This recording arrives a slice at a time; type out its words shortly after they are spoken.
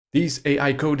These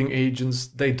AI coding agents,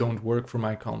 they don't work for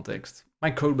my context.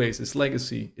 My codebase is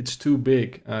legacy, it's too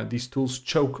big. These tools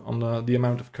choke on the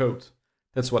amount of code.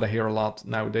 That's what I hear a lot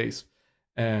nowadays.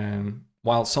 And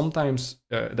while sometimes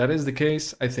that is the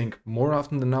case, I think more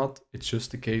often than not, it's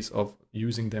just a case of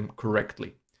using them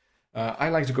correctly. I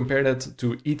like to compare that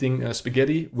to eating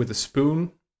spaghetti with a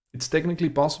spoon. It's technically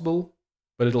possible,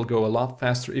 but it'll go a lot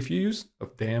faster if you use a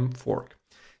damn fork.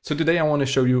 So today I want to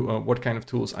show you what kind of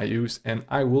tools I use, and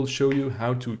I will show you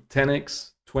how to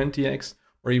 10x, 20x,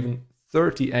 or even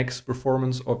 30x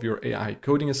performance of your AI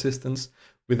coding assistants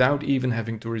without even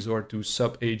having to resort to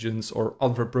subagents or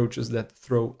other approaches that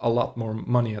throw a lot more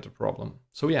money at the problem.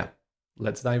 So yeah,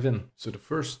 let's dive in. So the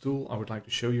first tool I would like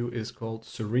to show you is called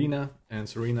Serena, and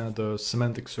Serena does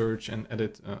semantic search and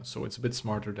edit, so it's a bit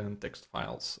smarter than text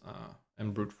files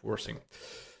and brute forcing.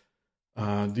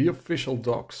 The official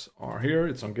docs are here.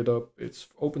 It's on GitHub, it's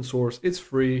open source, it's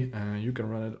free, you can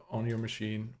run it on your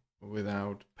machine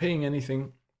without paying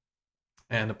anything.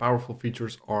 And the powerful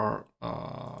features are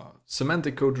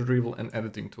semantic code retrieval and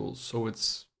editing tools. So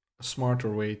it's a smarter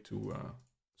way to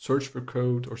search for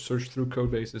code or search through code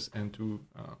bases and to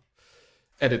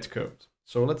edit code.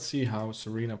 So let's see how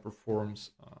Serena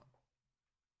performs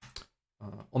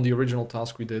on the original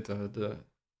task we did, the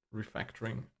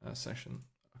refactoring session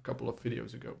a couple of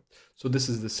videos ago. So this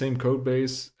is the same code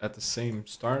base at the same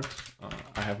start.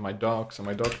 I have my docs and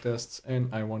my doc tests,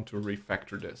 and I want to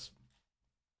refactor this.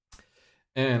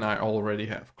 And I already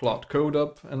have Claude Code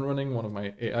up and running, one of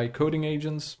my AI coding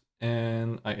agents,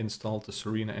 and I installed the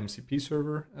Serena MCP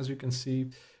server, as you can see,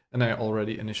 and I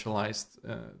already initialized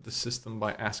the system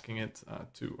by asking it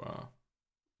to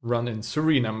run in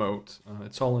Serena mode.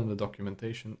 It's all in the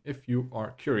documentation if you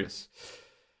are curious.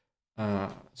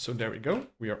 So there we go,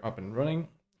 we are up and running.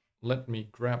 Let me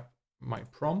grab my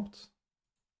prompt.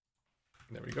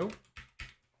 There we go.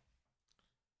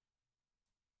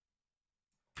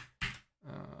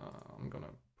 I'm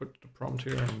gonna put the prompt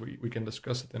here and we can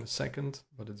discuss it in a second,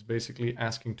 but it's basically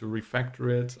asking to refactor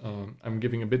it. I'm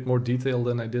giving a bit more detail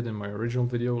than I did in my original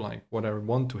video, like what I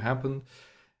want to happen.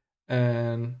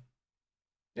 And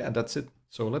yeah, that's it.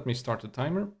 So let me start the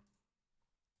timer.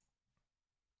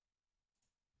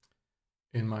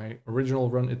 In my original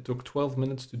run, it took 12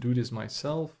 minutes to do this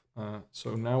myself.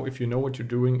 So now if you know what you're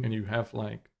doing and you have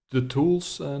like the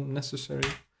tools necessary,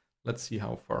 let's see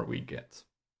how far we get.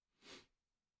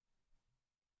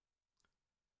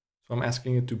 So I'm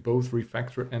asking it to both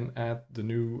refactor and add the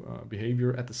new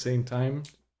behavior at the same time.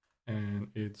 And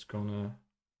it's gonna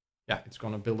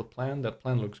build a plan. That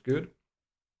plan looks good.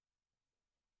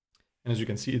 And as you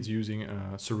can see, it's using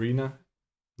Serena.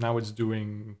 Now it's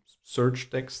doing search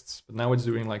texts, but now it's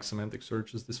doing like semantic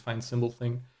searches, this find symbol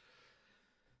thing,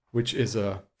 which is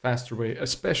a faster way,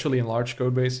 especially in large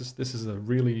code bases. This is a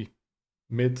really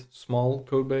small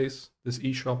code base, this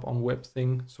eShop on web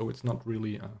thing, so it's not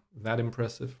really that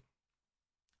impressive.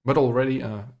 But already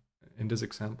in this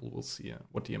example, we'll see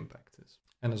what the impact is.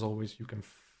 And as always, you can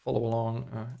follow along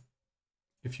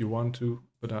if you want to,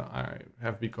 but I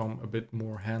have become a bit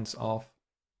more hands-off.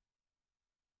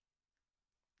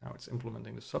 Now it's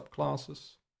implementing the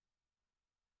subclasses.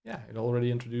 Yeah, it already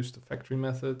introduced the factory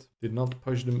method. Did not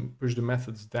push the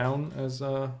methods down as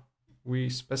we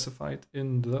specified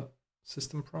in the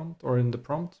system prompt or in the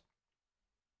prompt.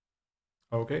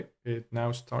 Okay, it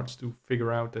now starts to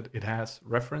figure out that it has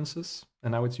references,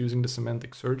 and now it's using the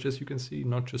semantic search, as you can see,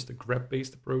 not just a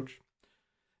grep-based approach.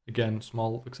 Again,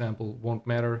 small example, won't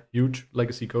matter. Huge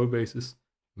legacy code bases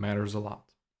matters a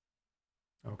lot.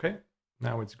 Okay.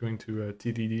 Now it's going to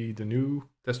TDD the new,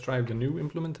 test drive the new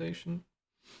implementation.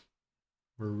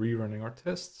 We're rerunning our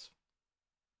tests.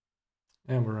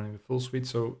 And we're running the full suite,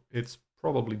 so it's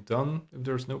probably done if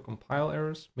there's no compile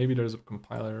errors. Maybe there's a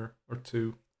compile error or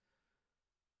two.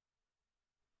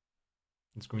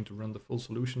 It's going to run the full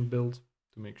solution build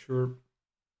to make sure.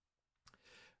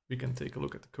 We can take a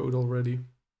look at the code already.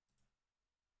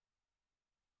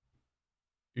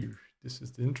 This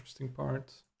is the interesting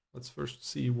part. Let's first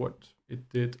see what it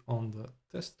did on the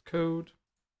test code.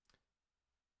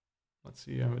 Let's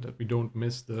see that we don't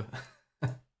miss the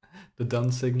the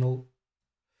done signal.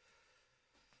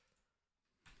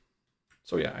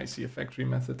 So yeah, I see a factory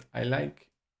method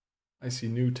I see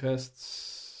new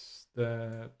tests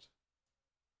that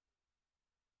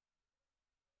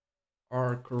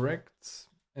are correct,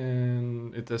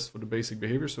 and it tests for the basic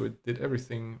behavior, so it did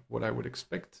everything what I would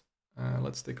expect.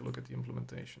 Let's take a look at the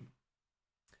implementation.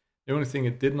 The only thing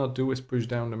it did not do is push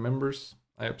down the members.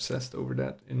 I obsessed over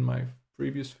that in my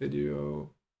previous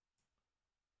video.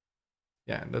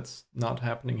 Yeah, and that's not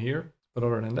happening here. But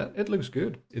other than that, it looks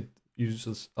good. It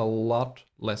uses a lot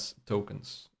less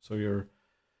tokens. So your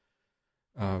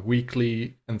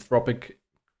weekly Anthropic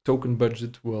token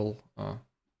budget will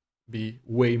be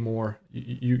way more.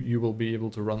 You will be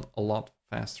able to run a lot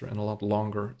faster and a lot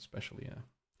longer, especially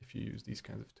if you use these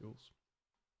kinds of tools.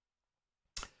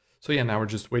 So yeah, now we're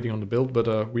just waiting on the build,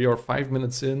 but we are 5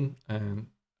 minutes in, and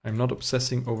I'm not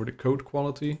obsessing over the code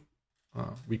quality.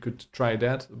 We could try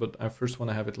that, but I first want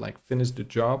to have it like finish the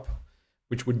job,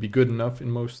 which would be good enough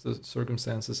in most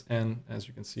circumstances. And as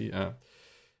you can see,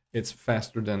 it's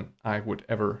faster than I would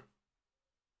ever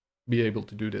be able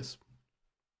to do this.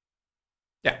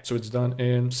 Yeah, so it's done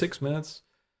in 6 minutes.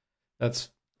 That's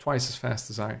twice as fast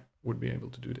as I would be able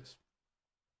to do this.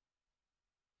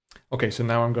 Okay, so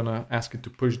now I'm gonna ask it to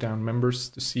push down members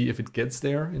to see if it gets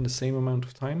there in the same amount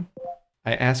of time.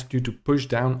 I asked you to push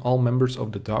down all members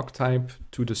of the dog type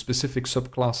to the specific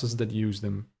subclasses that use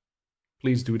them.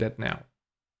 Please do that now.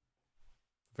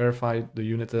 Verify the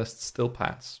unit tests still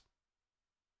pass.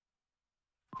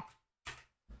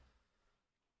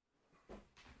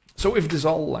 So if this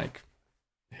all like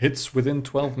hits within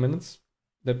 12 minutes,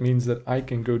 that means that I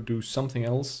can go do something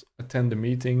else, attend a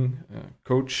meeting,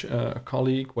 coach a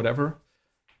colleague, whatever.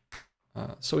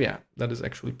 So yeah, that is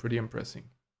actually pretty impressive.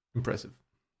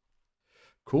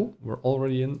 Cool, we're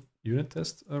already in unit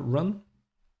test run.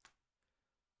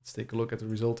 Let's take a look at the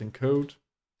resulting code.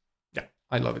 Yeah,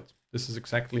 I love it. This is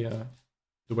exactly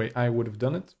the way I would have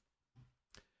done it.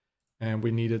 And we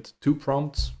needed 2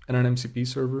 prompts and an MCP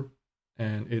server.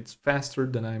 And it's faster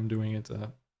than I'm doing it,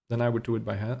 than I would do it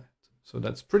by hand. So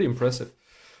that's pretty impressive.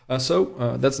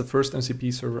 So that's the first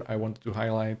MCP server I wanted to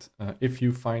highlight. If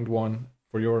you find one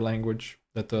for your language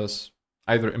that does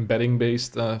either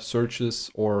embedding-based searches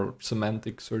or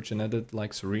semantic search and edit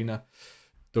like Serena,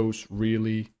 those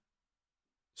really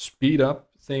speed up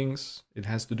things. It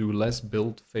has to do less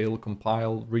build, fail,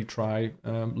 compile, retry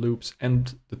loops,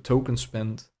 and the token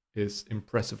spend is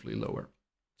impressively lower.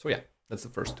 So yeah, that's the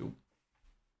first tool.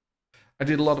 I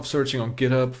did a lot of searching on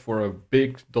GitHub for a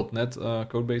big .NET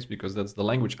code base because that's the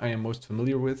language I am most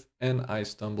familiar with, and I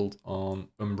stumbled on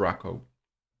Umbraco,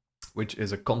 which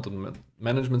is a content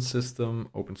management system,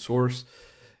 open source,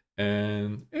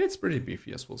 and it's pretty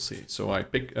beefy, as we'll see. So I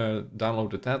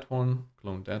downloaded that one,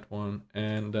 cloned that one,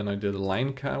 and then I did a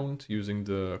line count using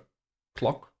the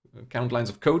clock count lines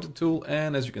of code tool,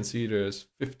 and as you can see, there's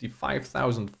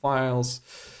 55,000 files,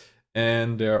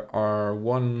 and there are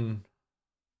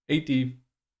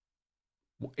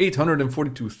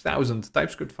 842,000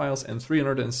 TypeScript files and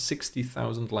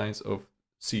 360,000 lines of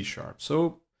C#.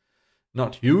 So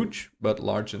not huge, but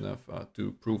large enough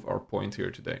to prove our point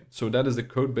here today. So that is the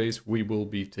code base we will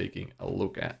be taking a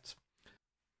look at.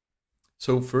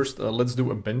 So first, let's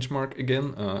do a benchmark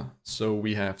again. So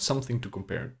we have something to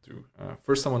compare to.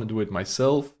 First, I want to do it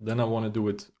myself. Then I want to do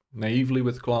it naively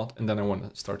with Claude. And then I want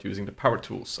to start using the power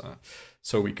tools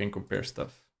so we can compare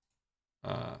stuff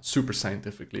super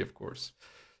scientifically, of course.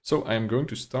 So I am going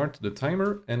to start the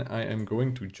timer, and I am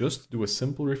going to just do a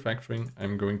simple refactoring.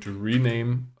 I'm going to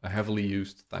rename a heavily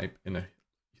used type in a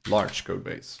large code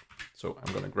base. So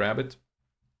I'm going to grab it.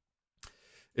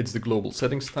 It's the global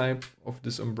settings type of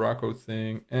this Umbraco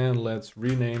thing, and let's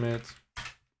rename it.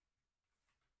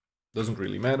 Doesn't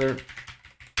really matter.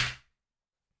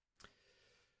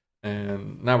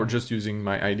 And now we're just using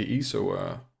my IDE,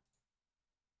 so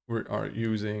we are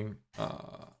using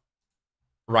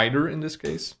Rider in this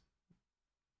case,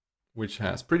 which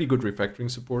has pretty good refactoring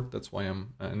support. That's why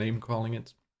I'm name calling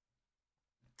it.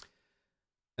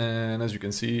 And as you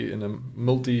can see, in a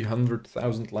multi-hundred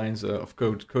thousand lines of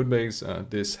code base,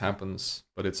 this happens,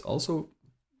 but it's also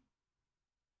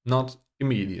not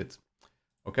immediate.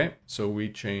 Okay, so we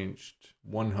changed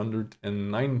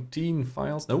 119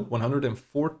 files, no,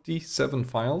 147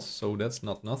 files, so that's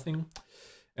not nothing.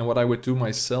 And what I would do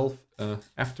myself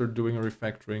after doing a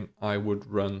refactoring, I would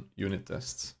run unit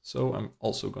tests. So I'm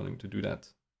also going to do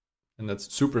that. And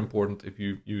that's super important if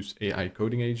you use AI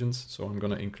coding agents. So I'm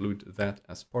going to include that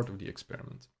as part of the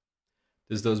experiment.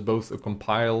 This does both a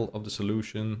compile of the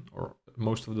solution, or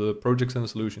most of the projects in the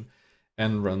solution,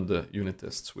 and run the unit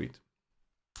test suite.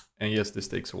 And yes, this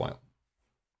takes a while.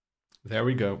 There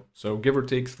we go. So give or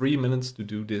take 3 minutes to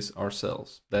do this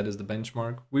ourselves. That is the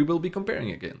benchmark we will be comparing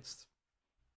against.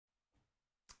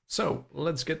 So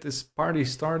let's get this party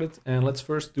started, and let's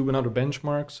first do another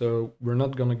benchmark. So we're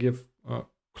not going to give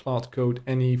Claude Code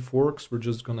any forks. We're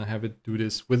just going to have it do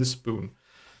this with a spoon.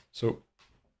 So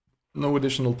no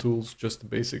additional tools, just the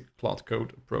basic Claude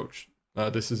Code approach.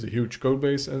 This is a huge code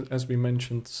base, as we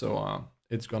mentioned, so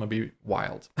it's going to be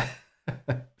wild.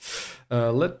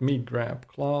 Let me grab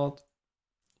Claude.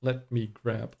 Let me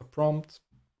grab a prompt.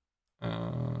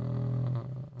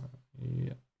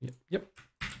 Yep.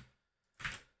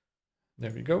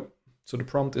 There we go. So the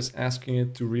prompt is asking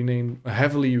it to rename a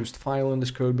heavily used file in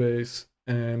this code base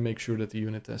and make sure that the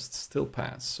unit tests still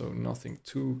pass. So nothing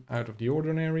too out of the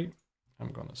ordinary.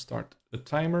 I'm gonna start the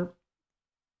timer,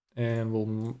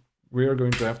 and we are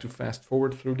going to have to fast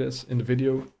forward through this in the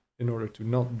video in order to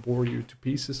not bore you to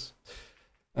pieces.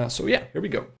 So yeah, here we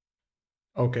go.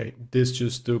 Okay, this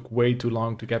just took way too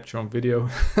long to capture on video.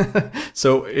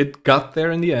 So it got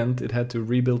there in the end. It had to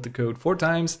rebuild the code 4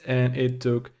 times, and it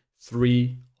took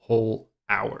 3 whole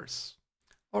hours.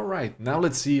 All right, now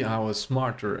let's see how a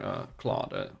smarter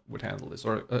Claude would handle this,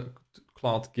 or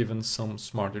Claude given some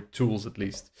smarter tools at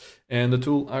least. And the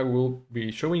tool I will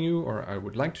be showing you, or I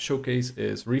would like to showcase,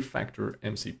 is Refactor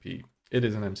MCP. It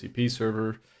is an MCP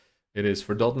server. It is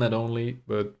for .NET only,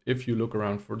 but if you look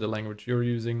around for the language you're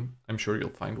using, I'm sure you'll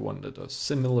find one that does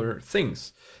similar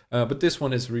things. But this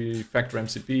one is Refactor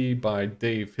MCP by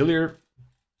Dave Hillier.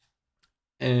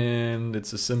 And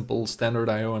it's a simple standard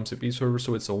I/O MCP server,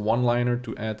 so it's a one-liner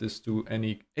to add this to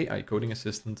any AI coding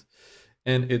assistant.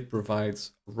 And it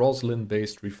provides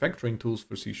Roslyn-based refactoring tools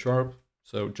for C#.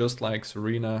 So just like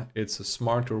Serena, it's a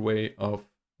smarter way of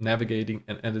navigating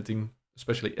and editing,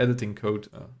 especially editing code.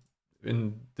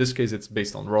 In this case, it's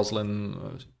based on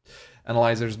Roslyn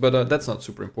analyzers, but that's not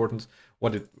super important.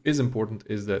 What it is important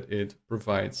is that it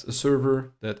provides a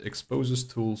server that exposes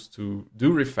tools to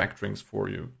do refactorings for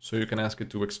you. So you can ask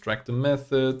it to extract a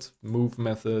method, move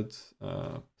method,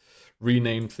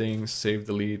 rename things, save,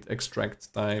 delete,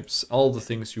 extract types, all the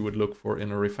things you would look for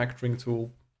in a refactoring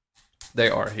tool.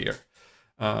 They are here.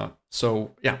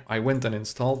 So yeah, I went and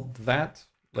installed that.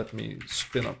 Let me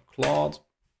spin up Claude.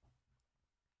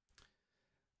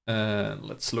 And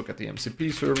let's look at the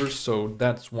MCP servers. So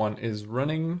that one is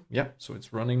running. Yeah, so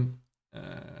it's running.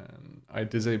 And I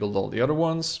disabled all the other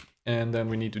ones. And then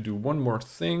we need to do one more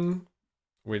thing,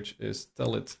 which is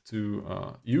tell it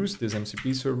to use this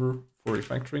MCP server for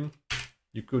refactoring.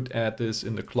 You could add this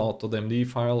in the claude.md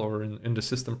file or in the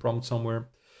system prompt somewhere.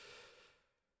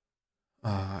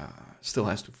 Still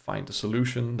has to find the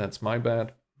solution. That's my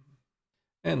bad.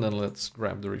 And then let's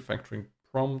grab the refactoring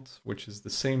prompt, which is the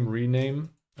same rename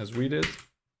as we did.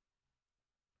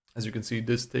 As you can see,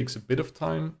 this takes a bit of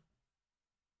time.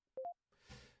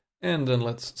 And then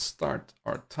let's start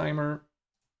our timer,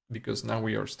 because now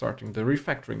we are starting the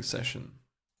refactoring session.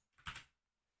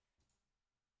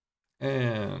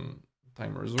 And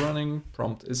timer is running,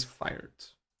 prompt is fired.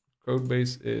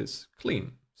 Codebase is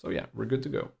clean. So yeah, we're good to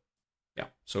go. Yeah,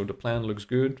 so the plan looks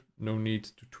good. No need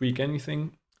to tweak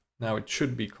anything. Now it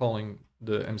should be calling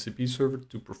the MCP server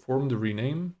to perform the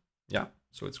rename. Yeah,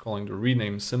 so it's calling the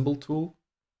rename symbol tool.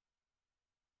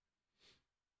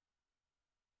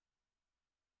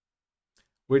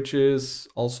 Which is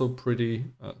also pretty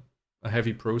a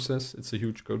heavy process. It's a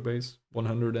huge code base.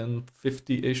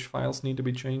 150-ish files need to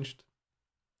be changed.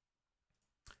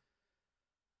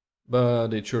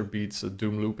 But it sure beats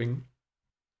doom looping.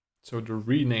 So the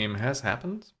rename has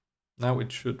happened. Now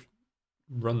it should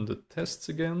run the tests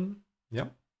again. Yeah.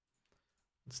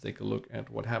 Let's take a look at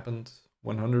what happened.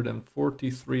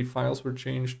 143 files were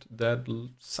changed. That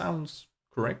sounds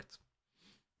correct.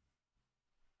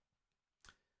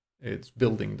 It's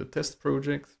building the test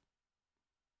project.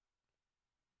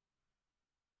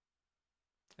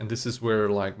 And this is where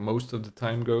like most of the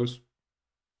time goes.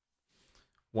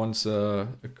 Once a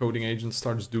coding agent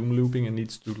starts doom looping and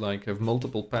needs to like have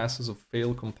multiple passes of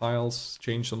fail compiles,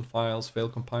 change some files, fail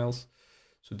compiles.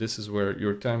 So this is where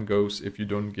your time goes if you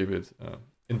don't give it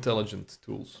intelligent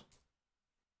tools.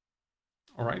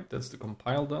 All right, that's the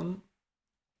compile done.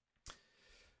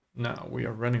 Now we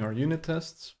are running our unit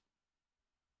tests.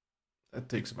 That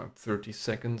takes about 30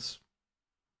 seconds.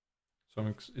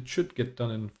 So it should get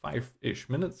done in 5-ish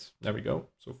minutes. There we go.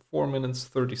 So 4 minutes,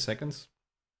 30 seconds.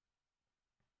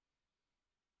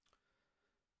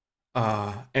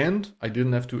 And I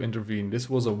didn't have to intervene. This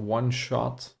was a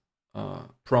one-shot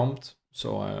prompt.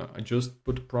 So I just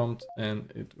put the prompt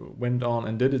and it went on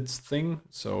and did its thing.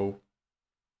 So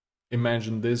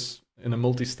imagine this in a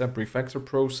multi-step refactor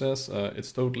process.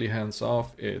 It's totally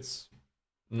hands-off. It's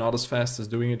not as fast as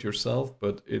doing it yourself,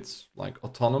 but it's like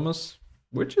autonomous,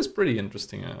 which is pretty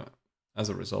interesting as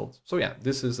a result. So yeah,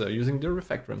 this is using the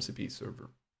Refactor MCP server.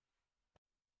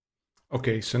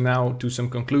 Okay, so now to some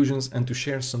conclusions and to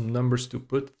share some numbers to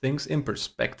put things in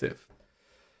perspective.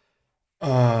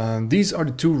 These are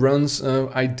the 2 runs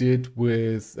I did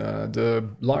with the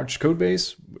large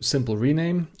codebase, simple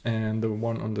rename, and the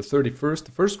one on the 31st.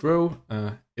 The first row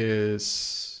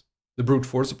is the brute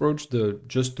force approach, the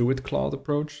just do it Claude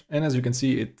approach. And as you can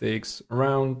see, it takes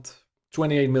around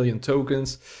 28 million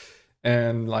tokens,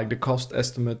 and like the cost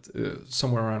estimate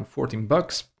somewhere around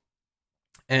 $14.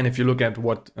 And if you look at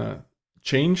what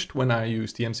changed when I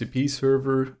used the MCP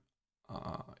server,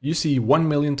 you see 1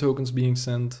 million tokens being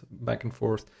sent back and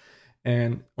forth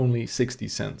and only 60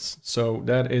 cents. So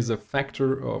that is a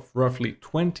factor of roughly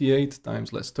 28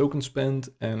 times less token spent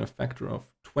and a factor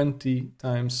of 20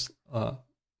 times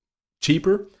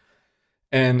cheaper.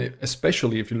 And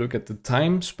especially if you look at the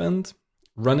time spent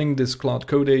running this Claude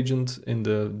Code agent in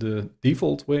the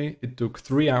default way, it took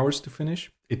 3 hours to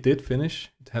finish. It did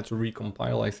finish. It had to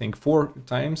recompile, I think, 4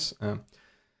 times.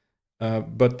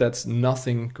 But that's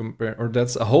nothing compared, or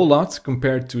that's a whole lot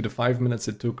compared to the 5 minutes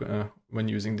it took when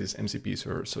using this MCP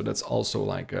server. So that's also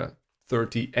like a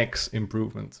 30x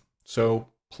improvement. So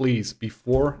please,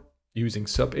 before using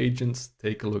subagents,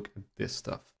 take a look at this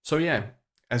stuff. So yeah,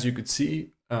 as you could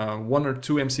see, 1 or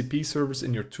 2 MCP servers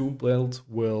in your tool belt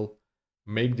will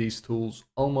make these tools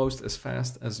almost as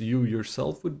fast as you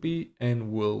yourself would be,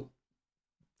 and will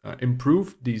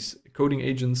improve these coding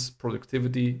agents'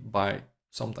 productivity by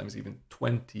sometimes even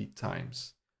 20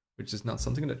 times, which is not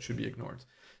something that should be ignored.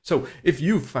 So if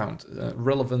you found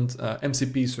relevant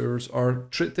MCP servers or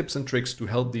tips and tricks to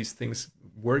help these things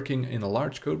working in a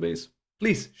large code base,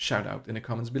 please shout out in the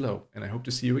comments below, and I hope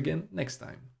to see you again next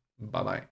time. Bye-bye.